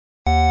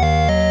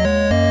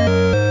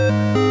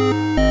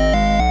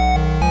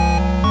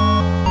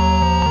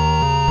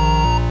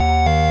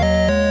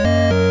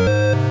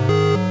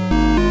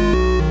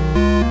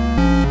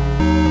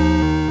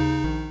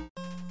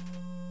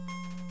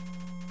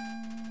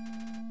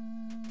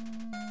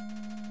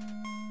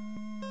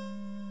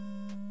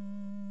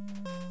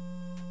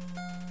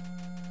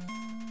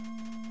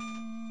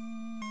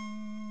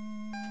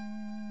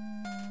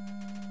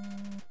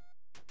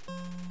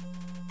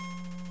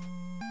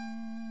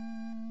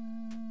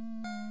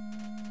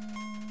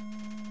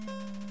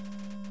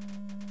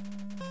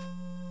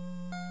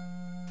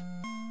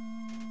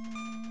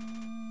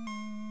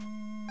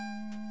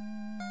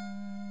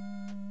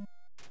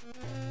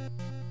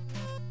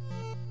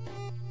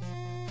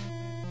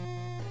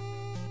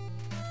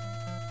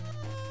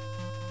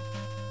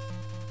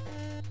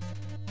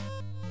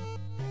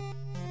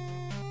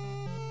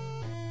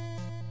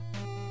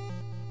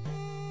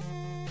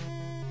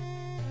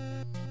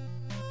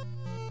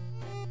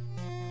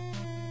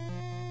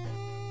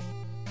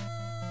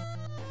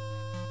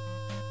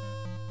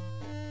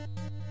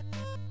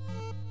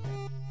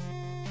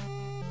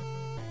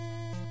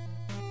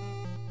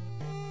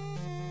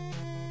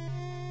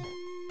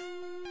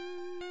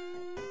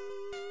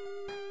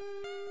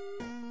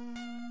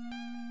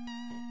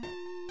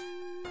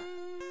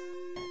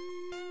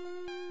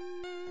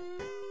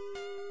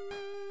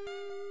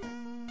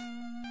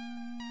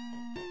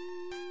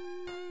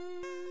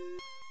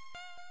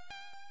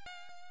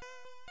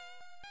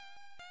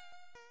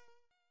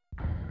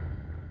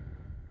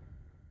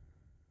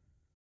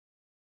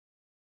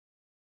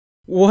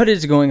What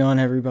is going on,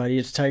 everybody?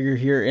 It's Tiger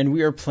here, and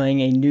we are playing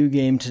a new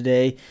game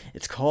today.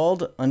 It's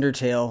called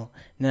Undertale.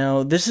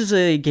 Now, this is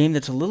a game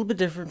that's a little bit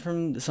different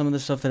from some of the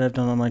stuff that I've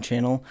done on my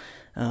channel.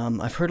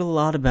 I've heard a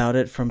lot about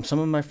it from some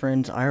of my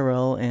friends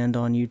IRL and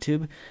on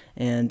YouTube,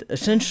 and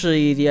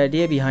essentially the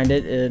idea behind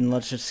it, and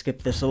let's just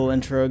skip this little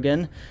intro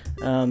again.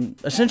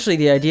 Essentially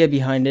the idea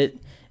behind it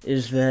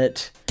is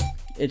that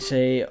it's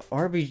a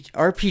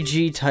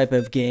RPG type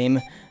of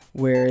game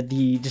where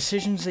the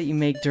decisions that you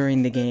make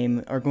during the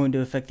game are going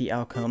to affect the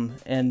outcome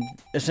and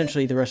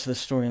essentially the rest of the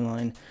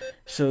storyline.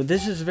 So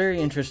this is very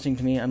interesting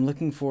to me. I'm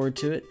looking forward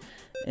to it,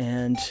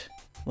 and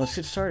let's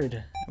get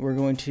started. We're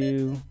going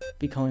to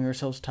be calling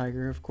ourselves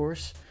Tiger, of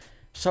course.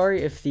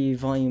 Sorry if the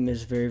volume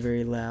is very,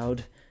 very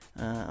loud.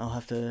 I'll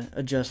have to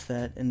adjust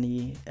that in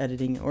the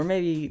editing, or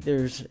maybe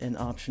there's an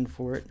option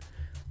for it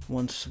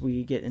once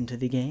we get into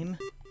the game.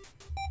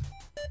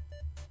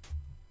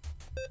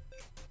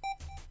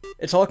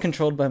 It's all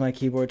controlled by my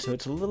keyboard, so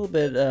it's a little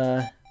bit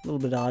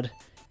odd.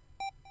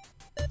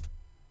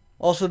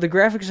 Also, the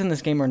graphics in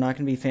this game are not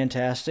going to be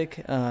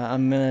fantastic.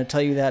 I'm going to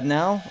tell you that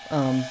now,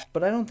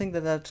 but I don't think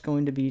that that's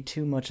going to be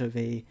too much of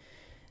a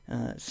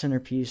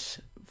centerpiece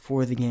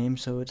for the game,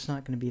 so it's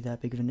not going to be that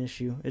big of an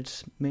issue.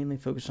 It's mainly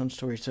focused on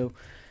story. So,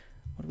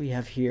 what do we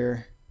have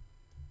here?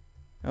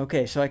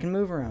 Okay, so I can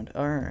move around.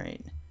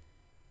 Alright.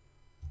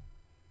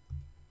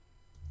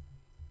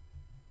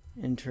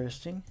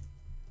 Interesting.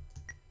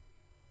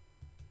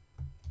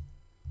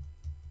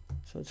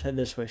 So let's head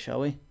this way, shall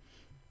we?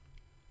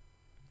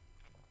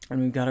 And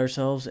we've got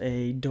ourselves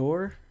a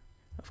door,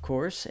 of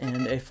course,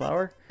 and a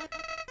flower.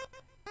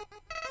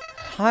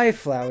 Hi,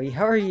 Flowey.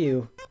 How are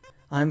you?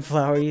 I'm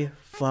Flowey.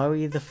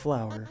 Flowey the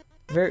flower.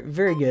 Very,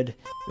 very good.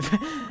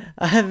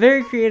 I have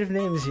very creative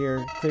names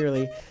here,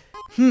 clearly.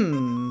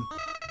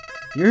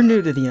 You're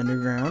new to the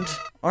underground,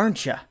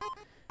 aren't ya?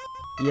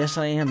 Yes,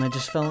 I am. I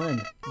just fell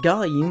in.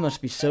 Golly, you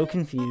must be so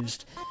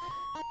confused.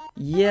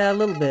 Yeah, a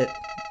little bit.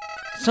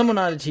 Someone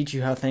ought to teach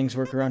you how things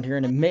work around here,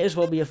 and it may as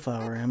well be a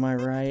flower, am I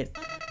right?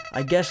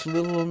 I guess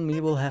little old me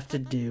will have to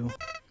do.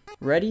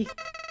 Ready?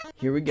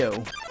 Here we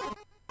go.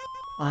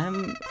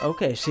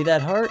 Okay, see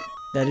that heart?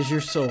 That is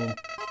your soul.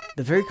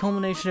 The very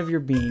culmination of your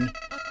being.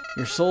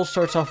 Your soul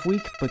starts off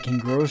weak, but can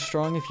grow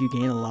strong if you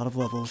gain a lot of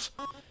levels.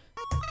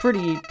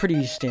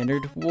 Pretty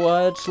standard.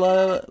 What's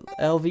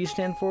LV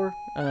stand for?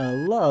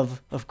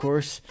 Love, of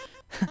course.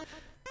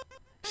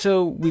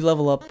 So, we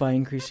level up by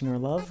increasing our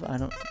love?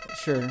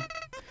 Sure.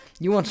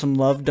 You want some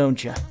love,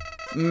 don't ya?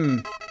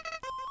 Don't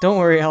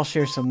worry, I'll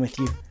share some with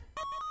you.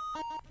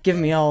 Give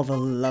me all the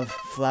love,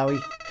 Flowey.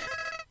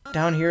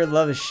 Down here,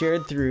 love is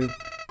shared through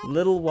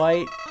little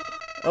white...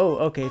 Oh,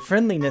 okay,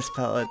 friendliness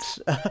pellets.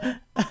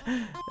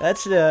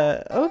 That's,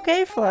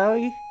 okay,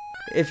 Flowey.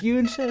 If you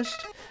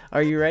insist.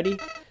 Are you ready?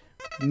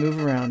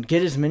 Move around.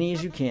 Get as many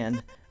as you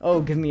can.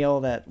 Oh, give me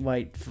all that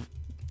white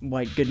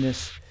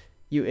goodness,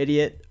 you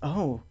idiot.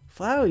 Oh,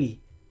 Flowey.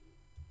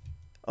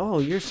 Oh,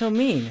 you're so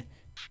mean.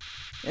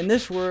 In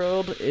this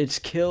world, it's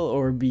kill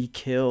or be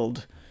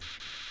killed.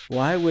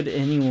 Why would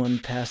anyone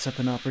pass up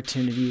an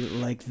opportunity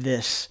like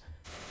this?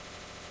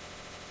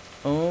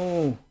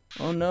 Oh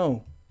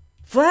no.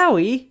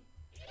 Flowey?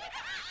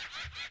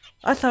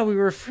 I thought we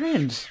were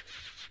friends.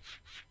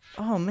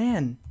 Oh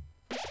man,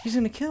 he's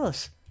gonna kill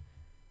us.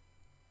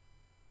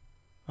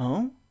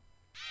 Oh?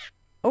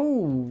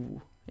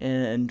 Oh,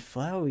 and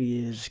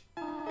Flowey is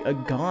a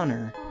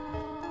goner.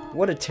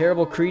 What a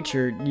terrible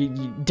creature.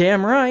 You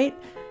damn right.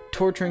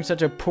 Torturing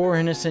such a poor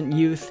innocent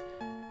youth.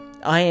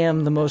 I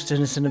am the most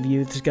innocent of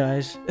youths,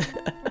 guys.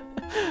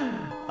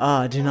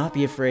 Do not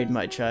be afraid,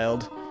 my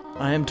child.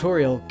 I am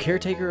Toriel,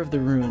 caretaker of the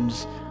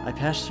ruins. I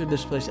pass through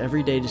this place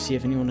every day to see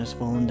if anyone has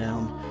fallen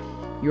down.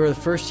 You are the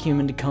first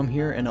human to come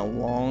here in a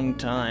long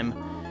time.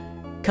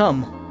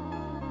 Come.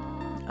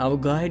 I will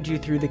guide you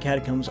through the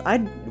catacombs.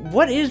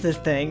 What is this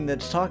thing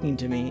that's talking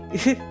to me?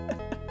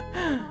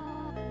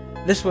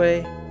 This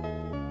way.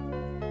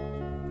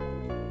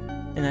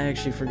 And I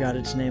actually forgot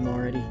its name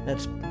already.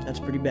 That's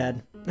pretty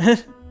bad.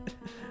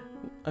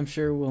 I'm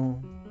sure we'll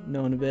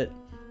know in a bit.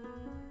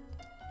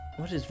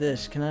 What is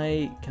this? Can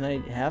I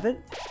have it?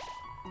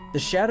 The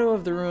shadow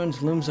of the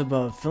ruins looms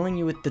above, filling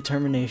you with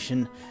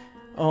determination.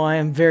 Oh, I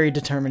am very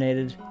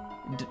determined.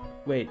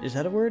 Wait, is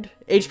that a word?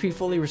 HP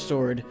fully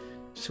restored.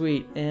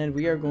 Sweet. And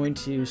we are going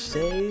to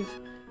save.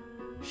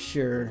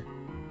 Sure.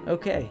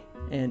 Okay.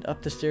 And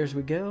up the stairs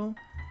we go.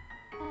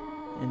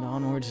 And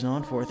onwards and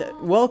on forth.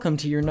 Welcome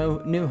to your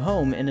new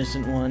home,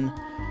 innocent one.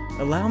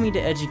 Allow me to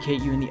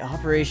educate you in the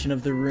operation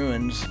of the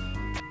ruins.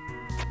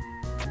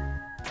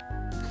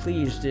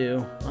 Please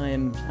do.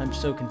 I'm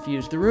so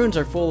confused. The ruins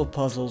are full of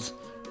puzzles.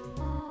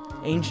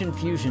 Ancient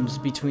fusions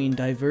between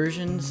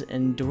diversions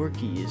and door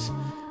keys.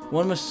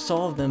 One must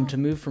solve them to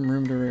move from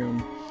room to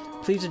room.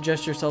 Please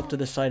adjust yourself to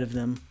the sight of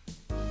them.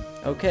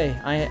 Okay,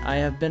 I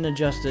have been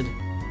adjusted.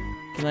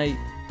 Can I...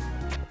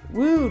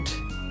 Woot!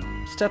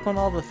 Step on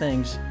all the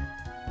things.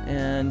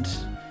 And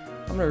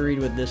I'm gonna read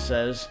what this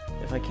says,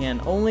 if I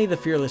can. Only the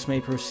fearless may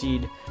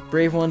proceed.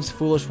 Brave ones,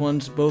 foolish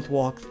ones, both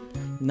walk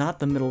not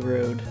the middle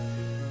road.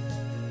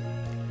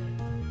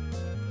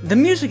 The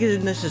music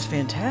in this is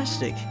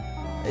fantastic.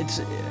 It's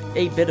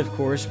 8-bit, of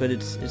course, but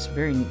it's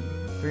very,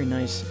 very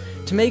nice.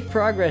 To make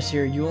progress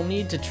here, you will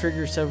need to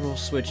trigger several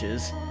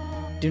switches.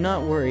 Do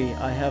not worry,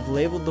 I have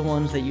labeled the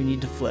ones that you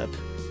need to flip.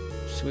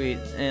 Sweet.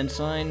 And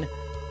sign.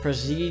 Press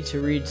Z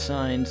to read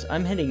signs.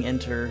 I'm hitting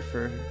enter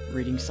for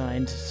reading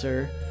signs,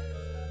 sir.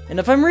 And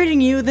if I'm reading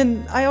you,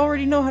 then I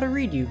already know how to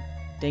read you.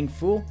 Dang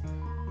fool.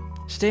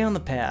 Stay on the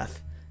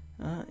path.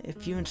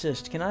 If you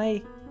insist. Can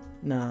I?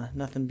 Nah,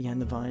 nothing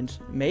behind the vines.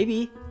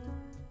 Maybe.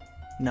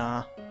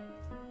 Nah.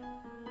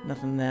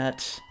 Nothing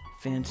that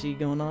fancy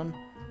going on.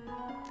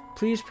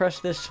 Please press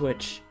this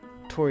switch.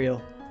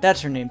 Toriel.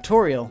 That's her name.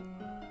 Toriel.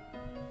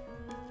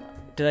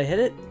 Did I hit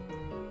it?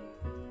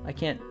 I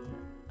can't.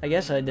 I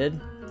guess I did.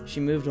 She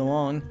moved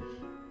along.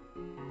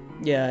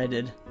 Yeah, I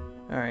did.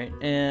 Alright,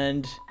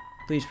 and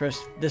please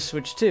press this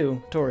switch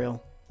too,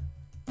 Toriel.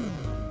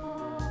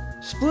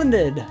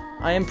 Splendid!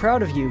 I am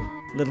proud of you,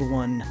 little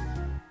one.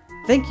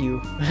 Thank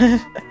you.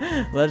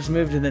 Let's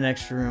move to the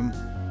next room.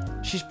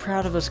 She's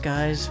proud of us,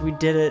 guys. We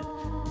did it.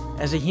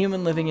 As a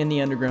human living in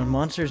the underground,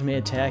 monsters may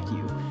attack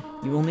you.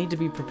 You will need to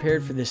be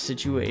prepared for this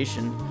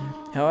situation.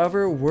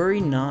 However, worry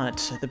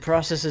not. The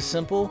process is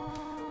simple.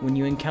 When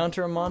you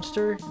encounter a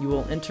monster, you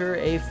will enter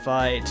a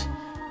fight.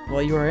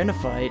 While you are in a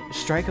fight,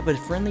 strike up a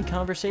friendly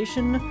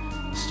conversation.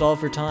 Stall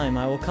for time.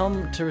 I will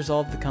come to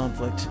resolve the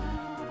conflict.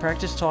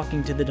 Practice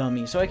talking to the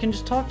dummy, so I can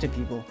just talk to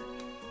people.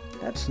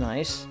 That's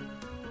nice.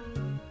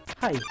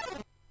 Hi.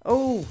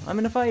 Oh, I'm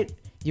in a fight.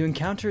 You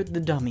encountered the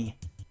dummy.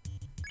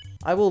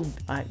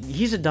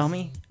 He's a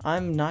dummy.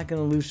 I'm not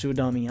gonna lose to a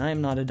dummy. I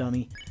am not a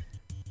dummy.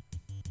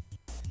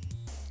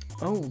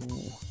 Oh.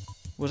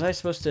 Was I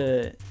supposed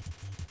to...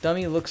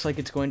 Dummy looks like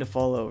it's going to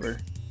fall over.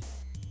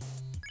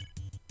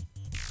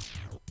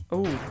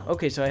 Oh,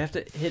 okay, so I have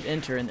to hit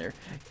enter in there.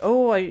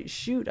 Oh, I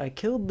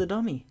killed the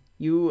dummy.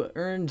 You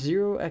earned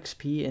 0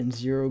 XP and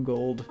 0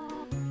 gold.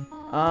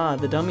 Ah,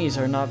 the dummies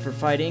are not for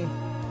fighting.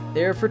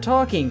 They are for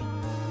talking.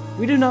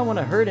 We do not want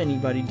to hurt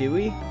anybody, do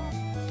we?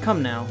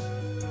 Come now.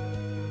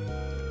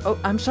 Oh,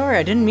 I'm sorry,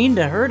 I didn't mean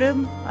to hurt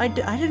him. I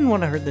didn't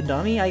want to hurt the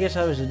dummy. I guess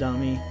I was a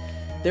dummy.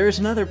 There is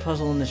another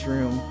puzzle in this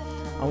room.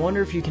 I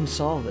wonder if you can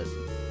solve it.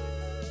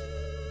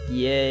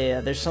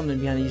 Yeah, there's something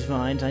behind these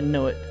vines. I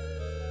know it.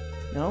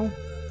 No?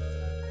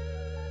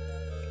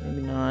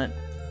 Maybe not.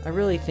 I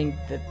really think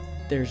that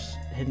there's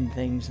hidden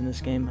things in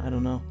this game. I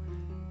don't know.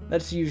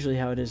 That's usually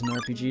how it is in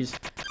RPGs.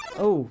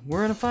 Oh,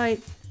 we're in a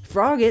fight.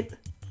 Frogget!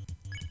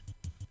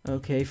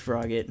 Okay,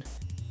 Frogget.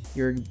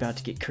 You're about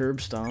to get curb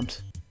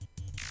stomped.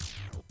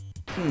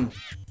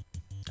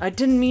 I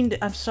didn't mean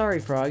to... I'm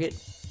sorry, Frogget.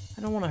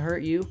 I don't want to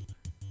hurt you.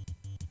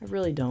 I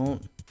really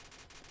don't.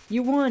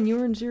 You won! You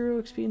earned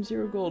 0 XP and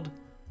 0 gold.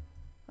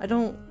 I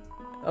don't...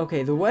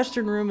 Okay, the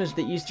western room is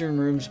the eastern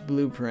room's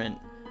blueprint.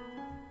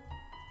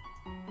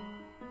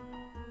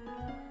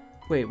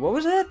 Wait, what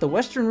was that? The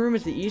western room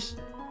is the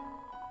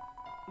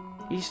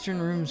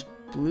eastern room's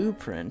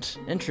blueprint.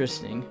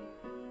 Interesting.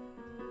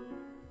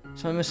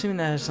 So I'm assuming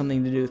that has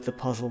something to do with the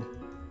puzzle.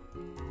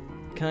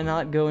 Can I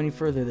not go any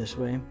further this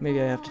way? Maybe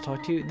I have to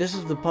talk to you? This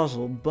is the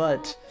puzzle,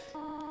 but...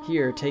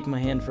 Here, take my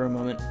hand for a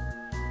moment.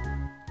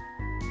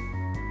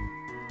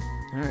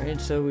 Alright,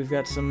 so we've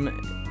got some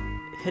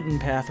hidden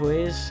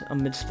pathways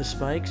amidst the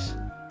spikes.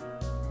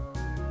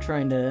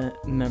 Trying to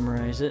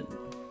memorize it.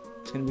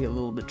 It's gonna be a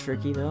little bit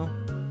tricky though.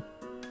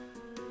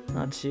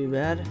 Not too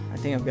bad. I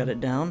think I've got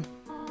it down.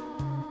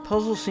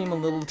 Puzzles seem a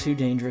little too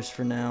dangerous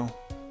for now.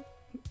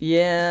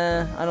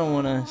 Yeah, I don't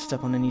want to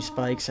step on any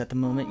spikes at the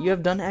moment. You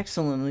have done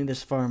excellently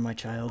this far, my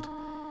child.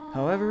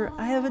 However,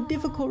 I have a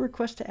difficult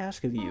request to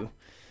ask of you.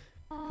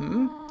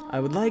 I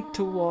would like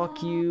to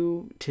walk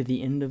you to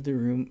the end of the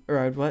room, or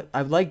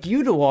I'd like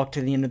you to walk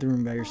to the end of the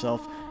room by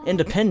yourself.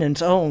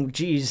 Independence? Oh,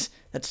 jeez.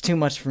 That's too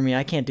much for me.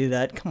 I can't do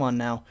that. Come on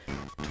now.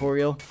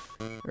 Toriel?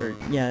 Or,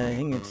 yeah, I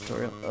think it's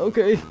Toriel.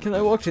 Okay, can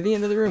I walk to the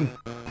end of the room?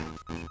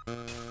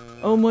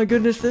 Oh my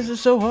goodness, this is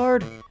so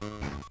hard!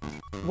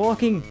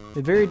 Walking,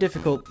 very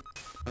difficult.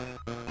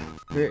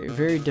 Very,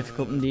 very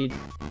difficult indeed.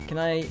 Can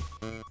I...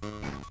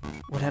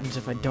 What happens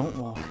if I don't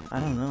walk? I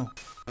don't know.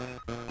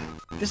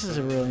 This is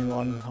a really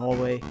long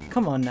hallway.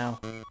 Come on now.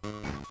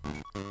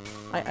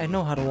 I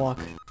know how to walk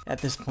at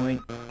this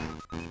point.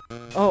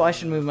 Oh, I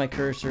should move my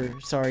cursor.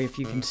 Sorry if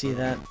you can see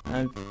that.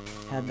 I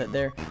had that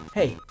there.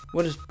 Hey,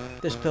 what is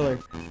this pillar?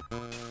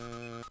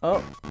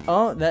 Oh,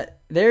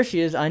 there she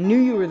is. I knew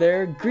you were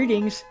there.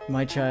 Greetings,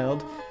 my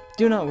child.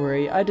 Do not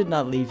worry, I did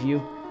not leave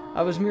you.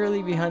 I was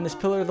merely behind this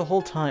pillar the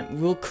whole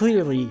time. Well,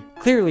 clearly,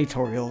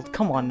 Toriel.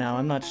 Come on now,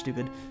 I'm not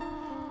stupid.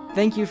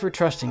 Thank you for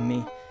trusting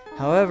me.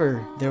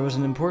 However, there was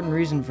an important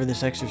reason for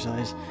this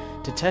exercise.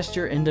 To test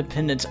your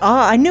independence.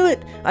 Ah, I knew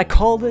it! I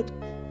called it!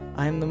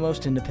 I am the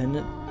most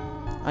independent.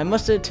 I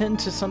must attend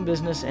to some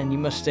business and you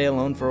must stay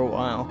alone for a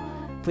while.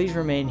 Please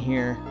remain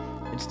here.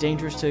 It's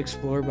dangerous to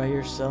explore by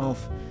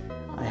yourself.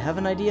 I have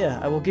an idea.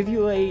 I will give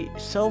you a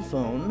cell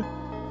phone.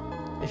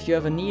 If you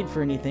have a need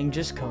for anything,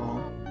 just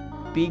call.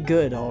 Be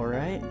good,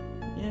 alright?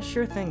 Yeah,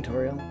 sure thing,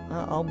 Toriel.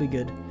 I'll be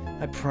good.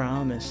 I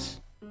promise.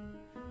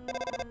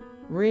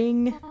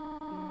 Ring.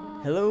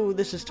 Hello,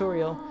 this is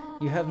Toriel.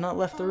 You have not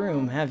left the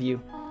room, have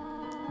you?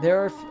 There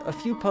are a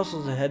few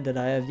puzzles ahead that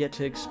I have yet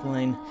to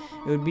explain.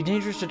 It would be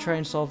dangerous to try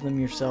and solve them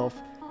yourself.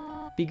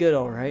 Be good,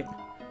 alright?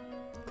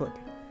 Click.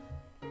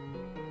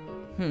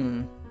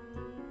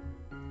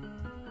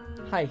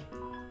 Hi.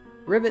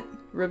 Ribbit,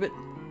 Ribbit.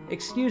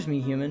 Excuse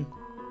me, human.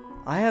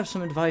 I have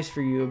some advice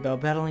for you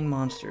about battling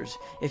monsters.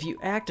 If you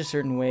act a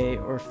certain way,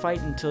 or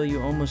fight until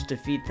you almost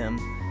defeat them,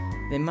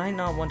 they might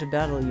not want to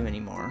battle you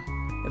anymore.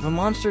 If a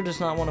monster does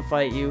not want to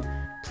fight you,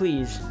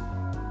 please,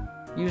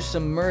 use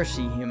some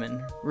mercy,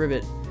 human.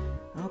 Ribbit.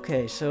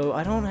 Okay, so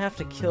I don't have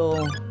to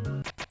kill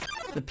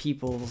the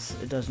peoples,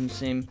 it doesn't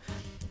seem.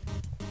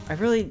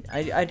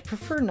 I'd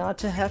prefer not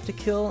to have to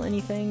kill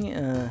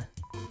anything.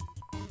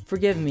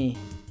 Forgive me.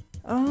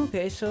 Oh,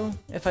 okay, so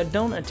if I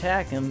don't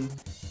attack him,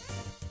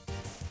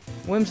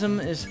 Whimsum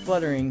is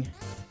fluttering.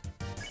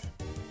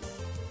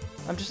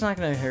 I'm just not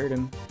gonna hurt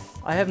him.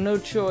 I have no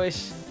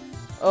choice.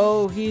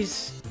 Oh,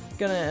 he's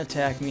gonna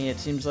attack me, it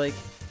seems like.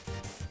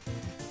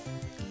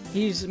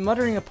 He's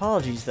muttering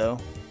apologies, though.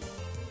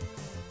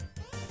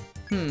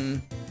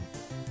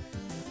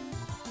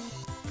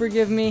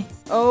 Forgive me.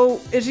 Oh,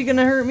 is he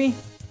gonna hurt me?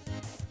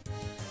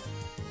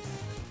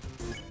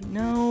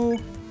 No.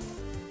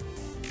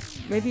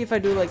 Maybe if I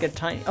do like a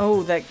tiny...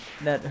 Oh, that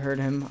hurt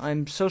him.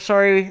 I'm so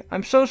sorry.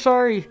 I'm so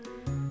sorry.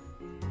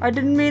 I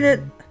didn't mean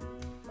it.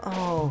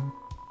 Oh.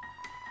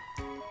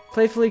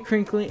 Playfully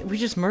crinkling... We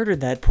just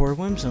murdered that poor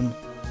Whimsum.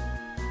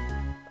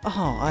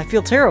 Oh, I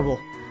feel terrible.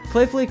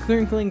 Playfully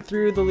crinkling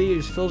through the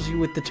leaves fills you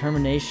with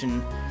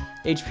determination.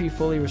 HP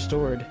fully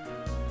restored.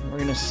 We're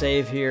gonna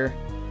save here.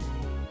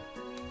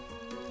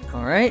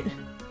 Alright.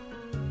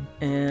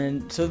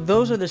 And so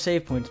those are the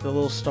save points, the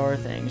little star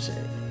things.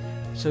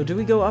 So do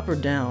we go up or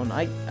down?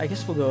 I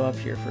guess we'll go up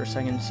here for a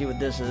second and see what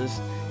this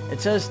is. It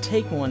says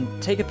take one.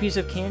 Take a piece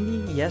of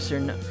candy? Yes or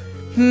no?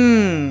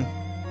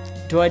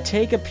 Do I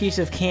take a piece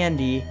of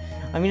candy?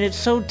 I mean, it's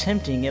so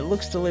tempting. It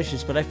looks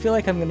delicious, but I feel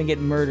like I'm gonna get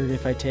murdered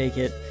if I take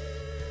it.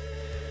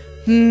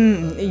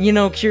 You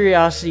know,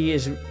 curiosity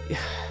is...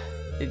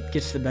 It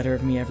gets the better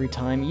of me every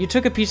time. You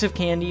took a piece of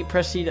candy.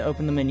 Press C to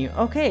open the menu.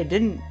 Okay, it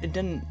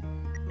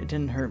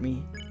didn't hurt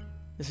me.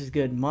 This is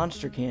good.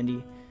 Monster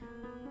candy.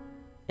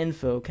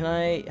 Info. Can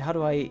I... How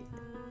do I...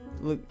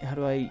 Look... How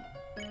do I...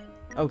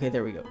 Okay,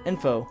 there we go.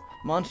 Info.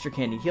 Monster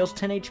candy. Heals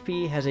 10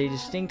 HP. Has a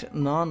distinct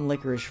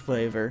non-licorice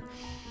flavor.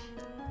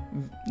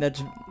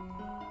 That's...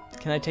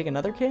 Can I take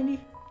another candy?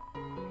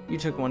 You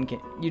took one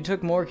candy. You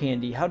took more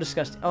candy. How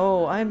disgusting.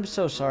 Oh, I'm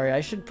so sorry.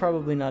 I should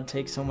probably not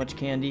take so much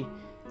candy.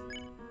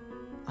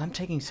 I'm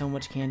taking so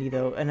much candy,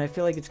 though, and I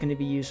feel like it's going to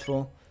be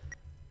useful.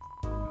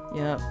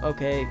 Yeah,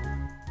 okay.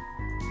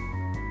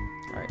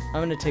 Alright,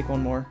 I'm going to take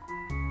one more.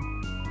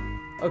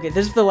 Okay,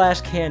 this is the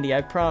last candy,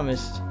 I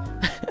promised.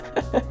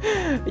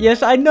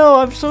 Yes, I know,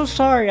 I'm so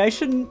sorry. I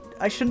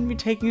shouldn't be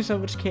taking so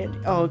much candy.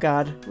 Oh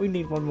god, we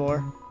need one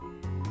more.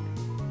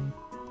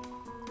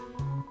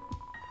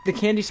 The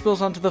candy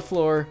spills onto the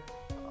floor.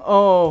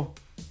 Oh.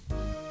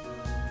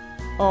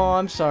 Oh,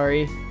 I'm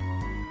sorry.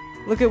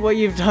 Look at what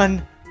you've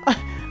done.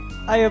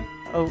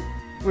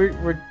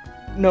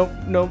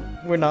 Nope,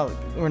 we're not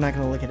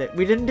gonna look at it.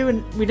 We didn't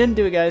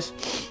do it, guys.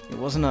 It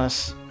wasn't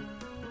us.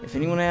 If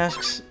anyone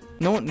asks,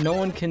 no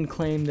one can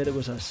claim that it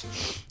was us.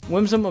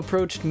 Whimsum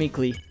approached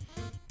meekly.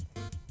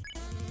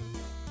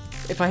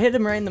 If I hit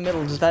him right in the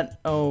middle, does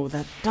that... Oh,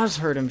 that does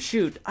hurt him.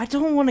 Shoot. I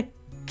don't want to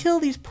kill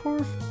these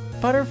poor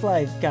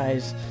butterfly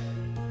guys.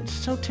 It's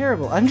so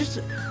terrible.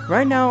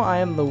 Right now, I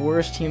am the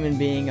worst human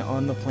being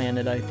on the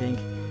planet, I think.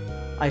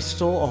 I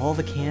stole all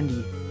the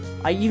candy.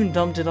 I even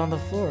dumped it on the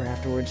floor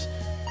afterwards.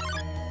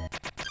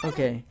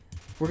 Okay.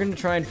 We're gonna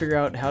try and figure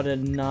out how to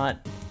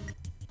not...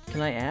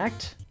 Can I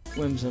act?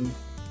 Whimsum.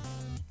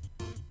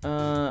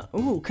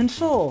 Ooh,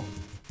 console!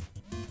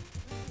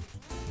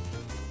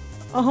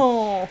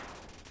 Oh!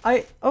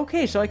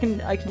 Okay, so I can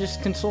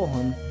just console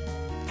him.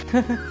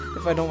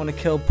 If I don't want to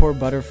kill poor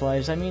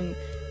butterflies. I mean,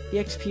 the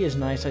XP is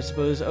nice, I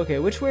suppose. Okay,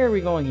 which way are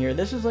we going here?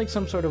 This is like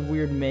some sort of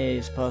weird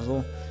maze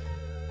puzzle.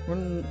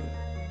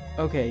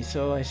 Okay,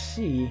 so I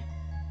see.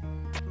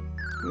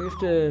 We have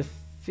to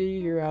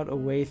figure out a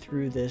way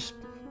through this.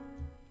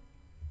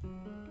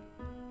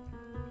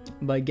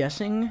 By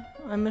guessing,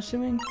 I'm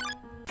assuming?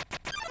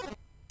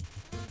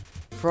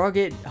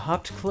 Frogget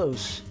hopped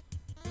close.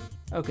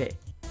 Okay,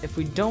 if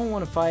we don't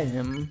want to fight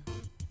him...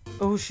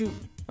 Oh shoot,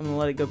 I'm gonna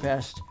let it go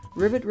past.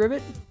 Ribbit,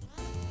 Ribbit?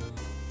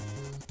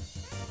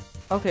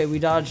 Okay, we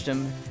dodged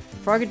him.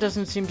 Frogget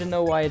doesn't seem to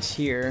know why it's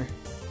here.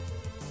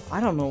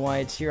 I don't know why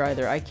it's here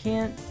either. I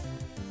can't...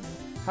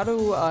 How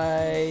do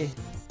I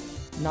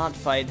not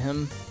fight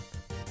him?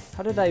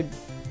 How did I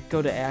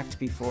go to act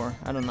before?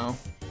 I don't know.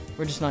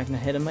 We're just not gonna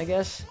hit him, I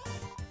guess.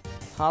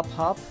 Hop,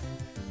 hop.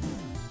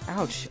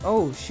 Ouch.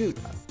 Oh, shoot.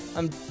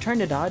 I'm trying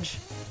to dodge.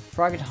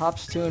 Frogget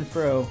hops to and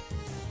fro.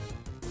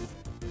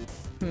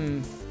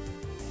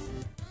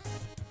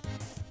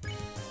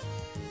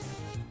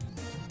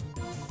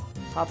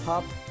 Hop,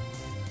 hop.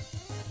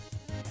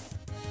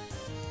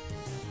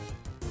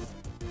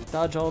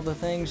 Dodge all the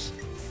things.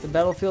 The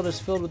battlefield is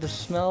filled with the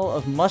smell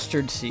of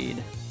mustard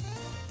seed.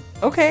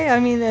 Okay, I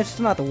mean, it's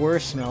not the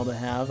worst smell to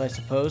have, I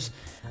suppose.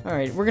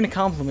 Alright, we're gonna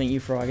compliment you,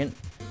 Frogget.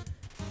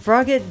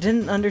 Frogget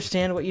didn't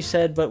understand what you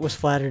said, but was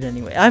flattered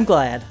anyway. I'm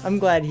glad. I'm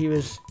glad he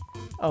was...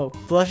 Oh,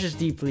 blushes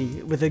deeply,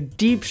 with a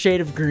deep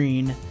shade of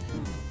green.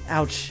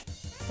 Ouch.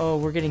 Oh,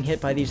 we're getting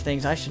hit by these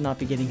things. I should not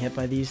be getting hit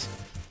by these.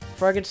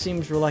 Frogget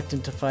seems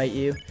reluctant to fight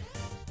you.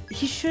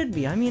 He should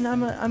be. I mean,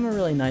 I'm a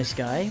really nice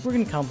guy. We're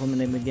gonna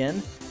compliment him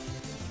again.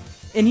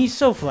 And he's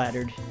so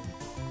flattered.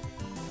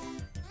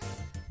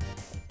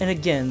 And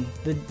again,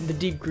 the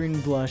deep green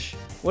blush.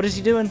 What is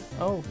he doing?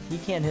 Oh, he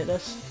can't hit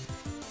us.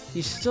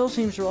 He still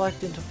seems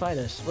reluctant to fight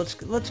us.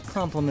 Let's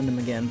compliment him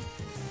again.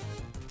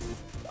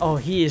 Oh,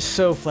 he is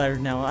so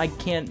flattered now. I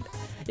can't...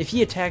 If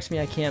he attacks me,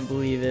 I can't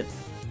believe it.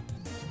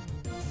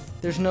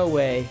 There's no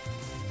way.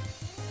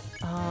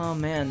 Oh,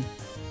 man.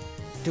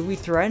 Do we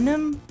threaten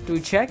him? Do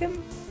we check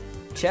him?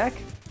 Check?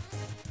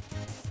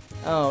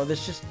 Oh,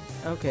 this just...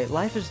 Okay,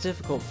 life is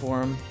difficult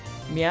for him.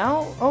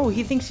 Meow? Oh,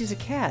 he thinks he's a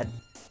cat.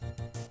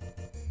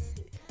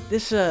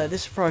 This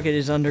Frogget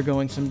is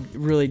undergoing some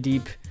really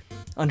deep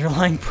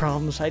underlying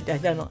problems. I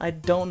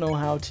don't know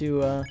how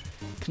to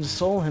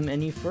console him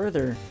any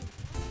further.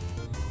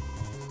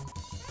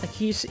 Like,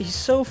 he's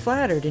so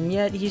flattered, and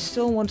yet he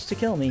still wants to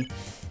kill me.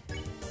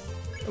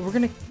 We're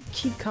gonna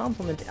keep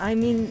complimenting. I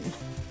mean,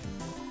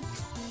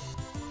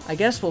 I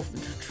guess we'll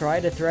try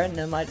to threaten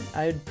him.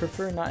 I'd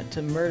prefer not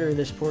to murder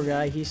this poor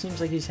guy. He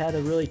seems like he's had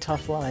a really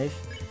tough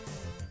life.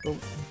 But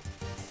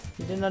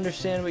he didn't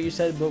understand what you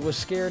said, but was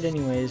scared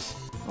anyways.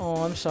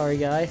 Oh, I'm sorry,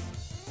 guy.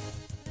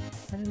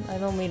 I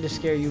don't mean to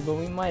scare you, but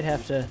we might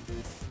have to...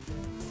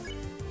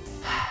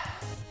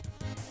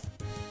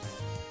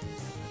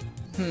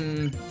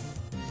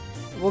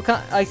 Well,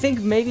 I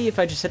think maybe if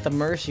I just hit the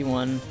Mercy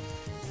one,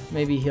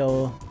 maybe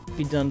he'll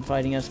be done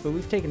fighting us, but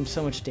we've taken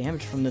so much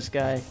damage from this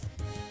guy.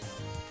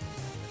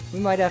 We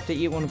might have to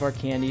eat one of our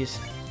candies.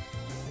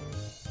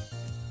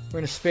 We're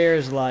gonna spare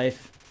his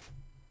life.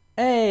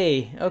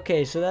 Hey!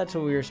 Okay, so that's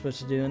what we were supposed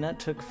to do, and that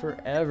took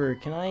forever.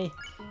 Can I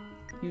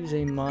use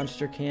a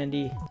monster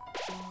candy?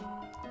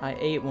 I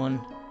ate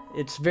one.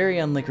 It's very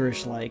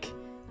unlicorice-like.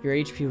 Your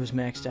HP was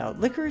maxed out.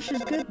 Licorice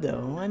is good,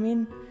 though. I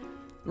mean...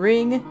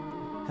 Ring!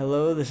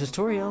 Hello, this is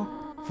Toriel.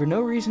 For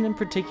no reason in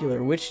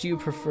particular, which do you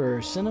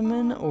prefer,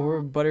 cinnamon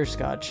or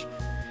butterscotch?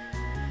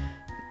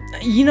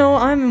 You know,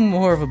 I'm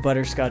more of a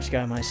butterscotch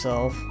guy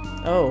myself.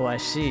 Oh, I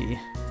see.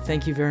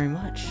 Thank you very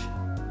much.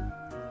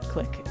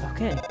 Click.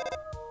 Okay.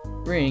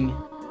 Ring.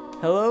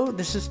 Hello,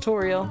 this is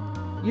Toriel.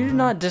 You do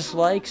not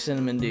dislike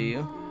cinnamon, do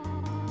you?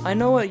 I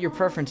know what your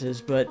preference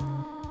is, but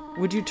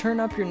would you turn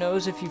up your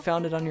nose if you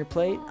found it on your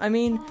plate? I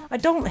mean, I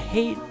don't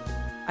hate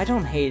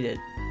it.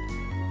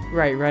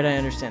 Right, I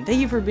understand.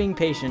 Thank you for being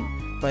patient,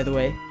 by the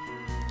way.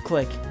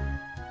 Click.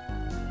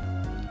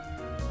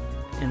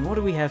 And what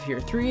do we have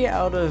here? 3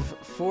 out of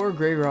 4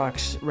 gray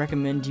rocks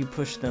recommend you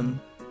push them.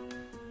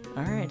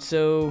 Alright,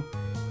 so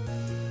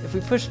if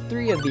we push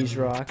 3 of these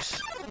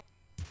rocks,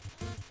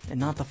 and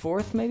not the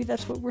 4th, maybe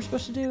that's what we're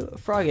supposed to do?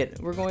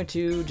 Frogget, we're going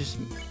to just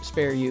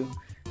spare you.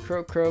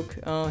 Croak.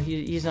 Oh,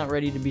 he's not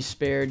ready to be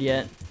spared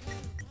yet.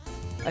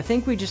 I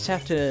think we just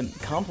have to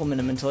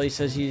compliment him until he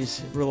says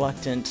he's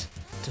reluctant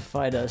to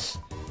fight us.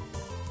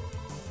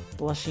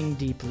 Blushing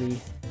deeply.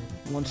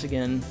 Once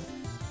again.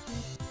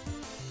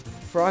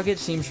 Frogget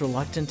seems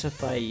reluctant to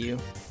fight you.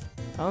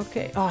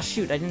 Okay. Oh,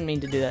 shoot. I didn't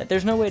mean to do that.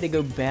 There's no way to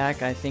go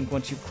back, I think,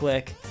 once you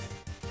click.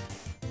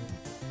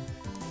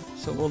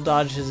 So we'll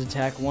dodge his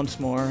attack once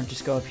more.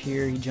 Just go up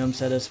here. He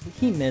jumps at us.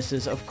 He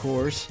misses, of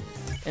course.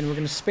 And we're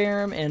going to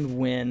spare him and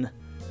win.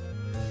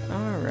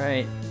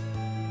 Alright.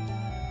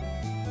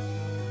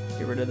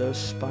 Get rid of those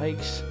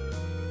spikes.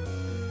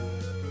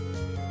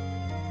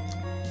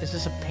 Is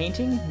this a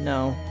painting?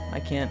 No, I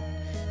can't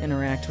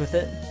interact with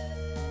it.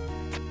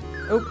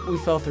 Oh, we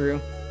fell through.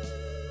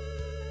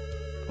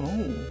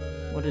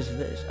 Oh, what is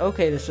this?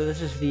 Okay, so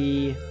this is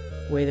the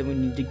way that we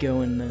need to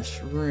go in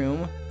this room.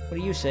 What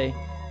do you say?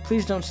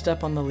 Please don't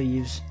step on the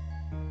leaves.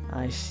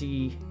 I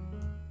see.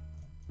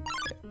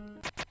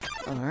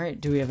 Alright,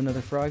 do we have another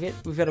Frogget?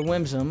 We've got a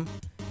Whimsum.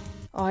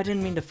 Oh, I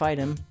didn't mean to fight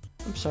him.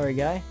 I'm sorry,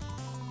 guy.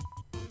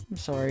 I'm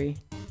sorry.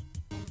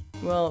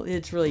 Well,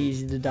 it's really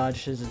easy to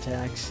dodge his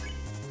attacks.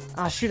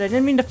 Ah, shoot, I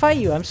didn't mean to fight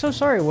you. I'm so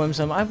sorry,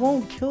 Whimsum. I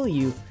won't kill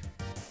you.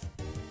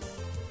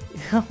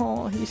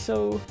 Oh, he's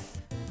so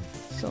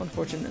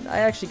unfortunate. I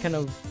actually kind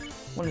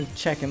of wanted to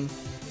check him.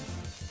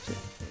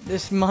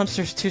 This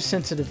monster's too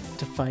sensitive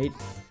to fight.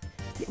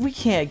 We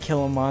can't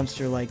kill a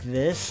monster like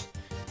this.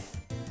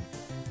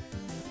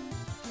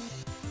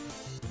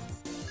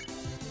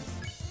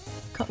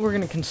 We're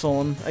gonna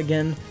console him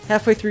again.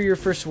 Halfway through your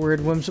first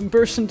word, Whimsum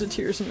bursts into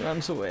tears and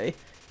runs away.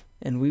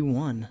 And we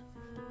won.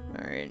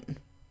 Alright.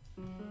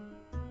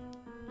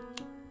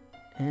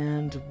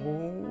 And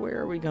where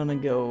are we gonna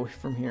go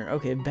from here?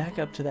 Okay, back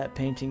up to that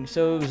painting.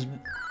 So it was...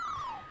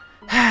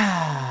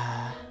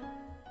 I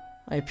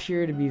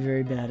appear to be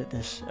very bad at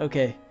this.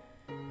 Okay.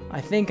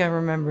 I think I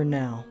remember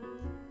now.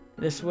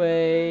 This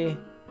way...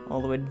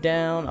 all the way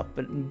down, up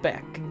and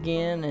back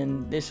again,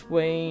 and this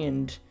way,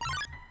 and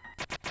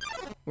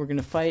we're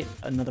gonna fight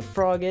another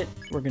Frogget.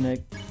 We're gonna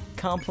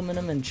compliment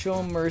him and show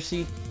him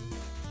mercy.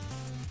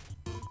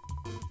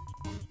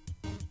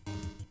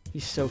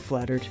 He's so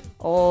flattered.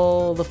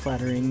 All the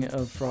flattering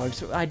of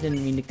frogs. I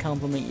didn't mean to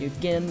compliment you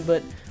again,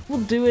 but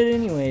we'll do it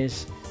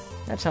anyways.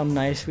 That's how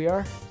nice we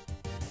are.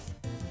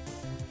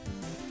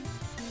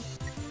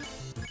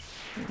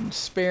 And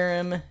spare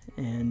him,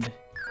 and...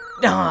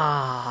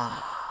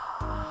 Ah!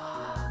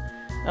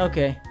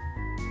 Okay.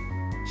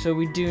 So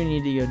we do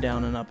need to go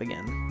down and up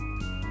again.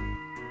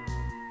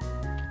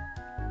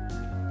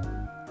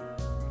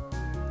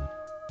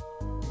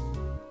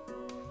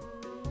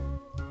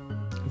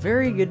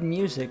 Very good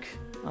music.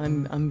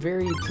 I'm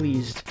very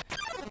pleased.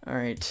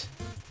 Alright.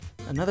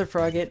 Another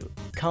Frogget.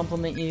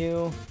 Compliment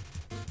you.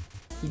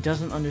 He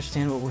doesn't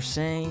understand what we're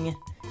saying.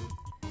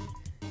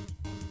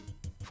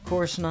 Of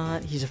course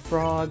not. He's a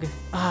frog.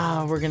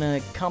 Ah, we're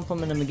gonna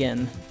compliment him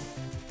again.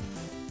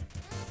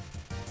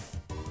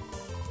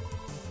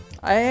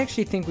 I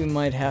actually think we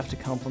might have to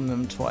compliment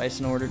him twice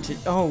in order to...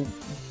 Oh,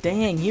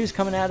 dang. He was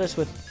coming at us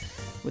with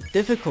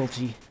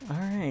difficulty.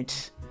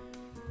 Alright.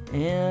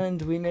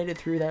 And we made it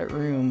through that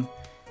room.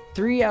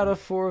 3 out of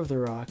 4 of the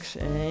rocks,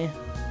 eh?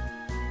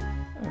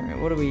 Alright,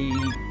 what are we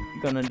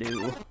gonna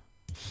do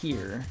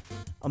here?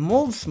 A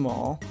mold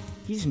small.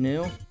 He's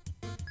new.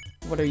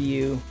 What are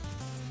you?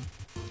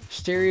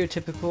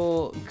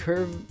 Stereotypical,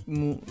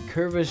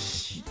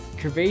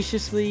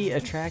 curvaceously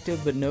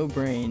attractive but no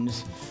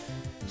brains.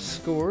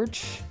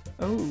 Scorch.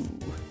 Oh,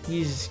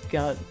 he's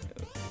got...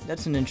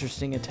 That's an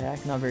interesting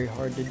attack. Not very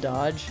hard to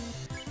dodge.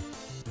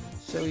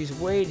 So he's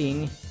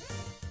waiting...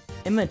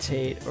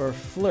 Imitate or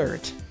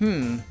flirt.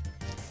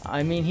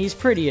 I mean, he's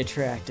pretty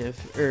attractive.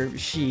 Or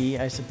she,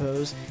 I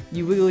suppose.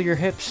 You wiggle your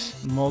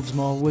hips.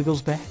 Moldsmal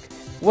wiggles back.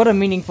 What a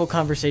meaningful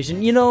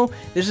conversation. You know,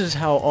 this is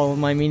how all of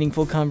my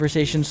meaningful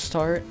conversations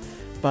start.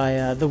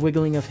 By the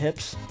wiggling of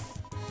hips.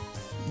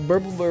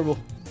 Burble burble.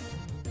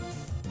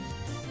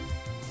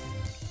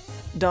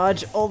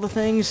 Dodge all the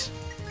things.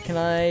 Can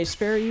I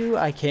spare you?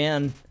 I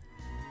can.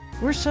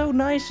 We're so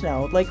nice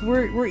now. Like,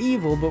 we're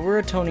evil, but we're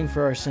atoning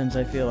for our sins,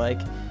 I feel like.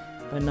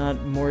 By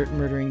not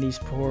murdering these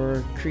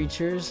poor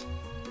creatures.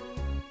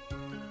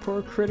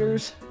 Poor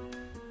critters.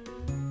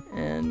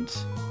 And...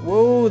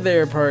 Whoa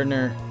there,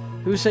 partner.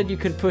 Who said you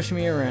could push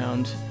me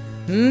around?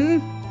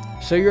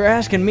 So you're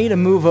asking me to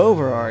move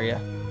over, are ya?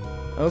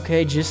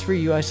 Okay, just for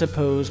you, I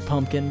suppose,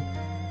 pumpkin.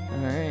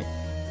 Alright.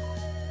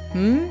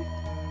 You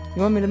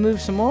want me to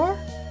move some more?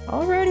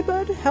 Alrighty,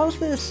 bud. How's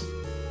this?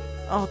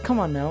 Oh, come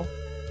on now.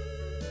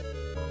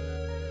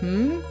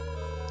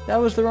 That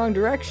was the wrong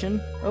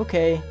direction.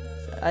 Okay.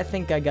 I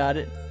think I got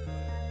it.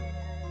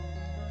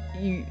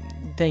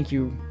 Thank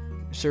you,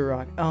 Sir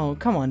Rock. Oh,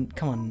 come on,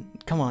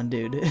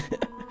 dude.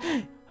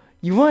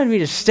 You wanted me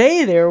to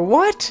stay there?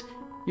 What?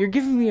 You're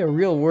giving me a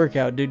real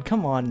workout, dude.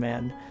 Come on,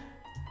 man.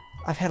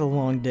 I've had a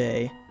long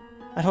day.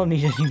 I don't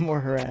need any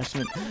more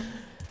harassment.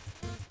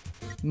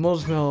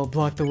 Moldsmal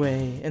blocked the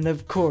way, and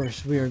of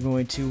course we are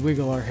going to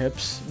wiggle our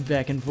hips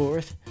back and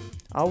forth.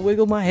 I'll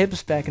wiggle my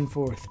hips back and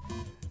forth.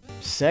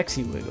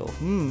 Sexy wiggle.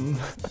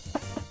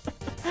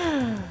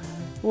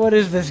 What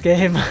is this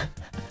game?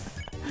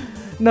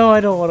 No,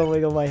 I don't want to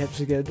wiggle my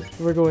hips again.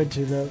 We're going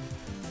to, though.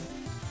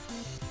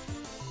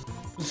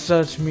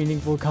 Such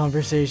meaningful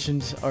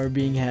conversations are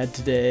being had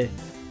today.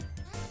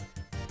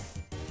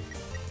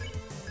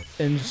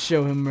 And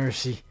show him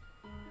mercy.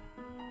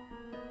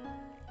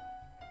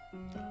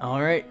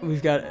 Alright,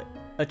 we've got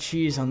a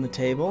cheese on the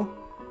table.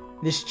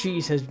 This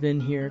cheese has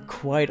been here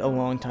quite a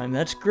long time.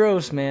 That's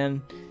gross,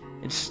 man.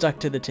 It's stuck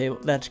to the table.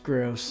 That's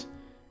gross.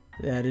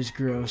 That is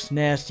gross.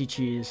 Nasty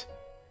cheese.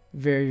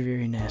 Very,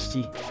 very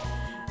nasty.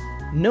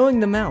 Knowing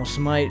the mouse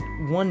might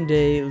one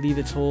day leave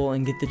its hole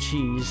and get the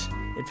cheese,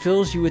 it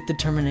fills you with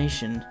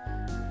determination.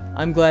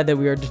 I'm glad that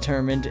we are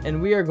determined,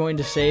 and we are going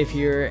to save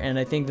here, and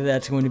I think that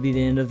that's going to be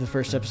the end of the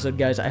first episode,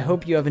 guys. I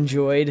hope you have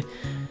enjoyed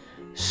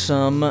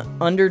some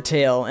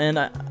Undertale, and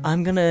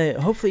I'm gonna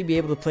hopefully be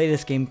able to play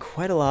this game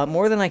quite a lot,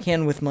 more than I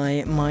can with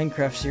my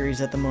Minecraft series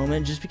at the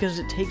moment, just because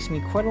it takes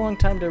me quite a long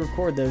time to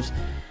record those.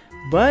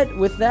 But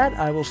with that,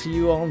 I will see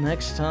you all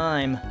next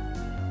time.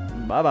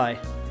 Bye-bye.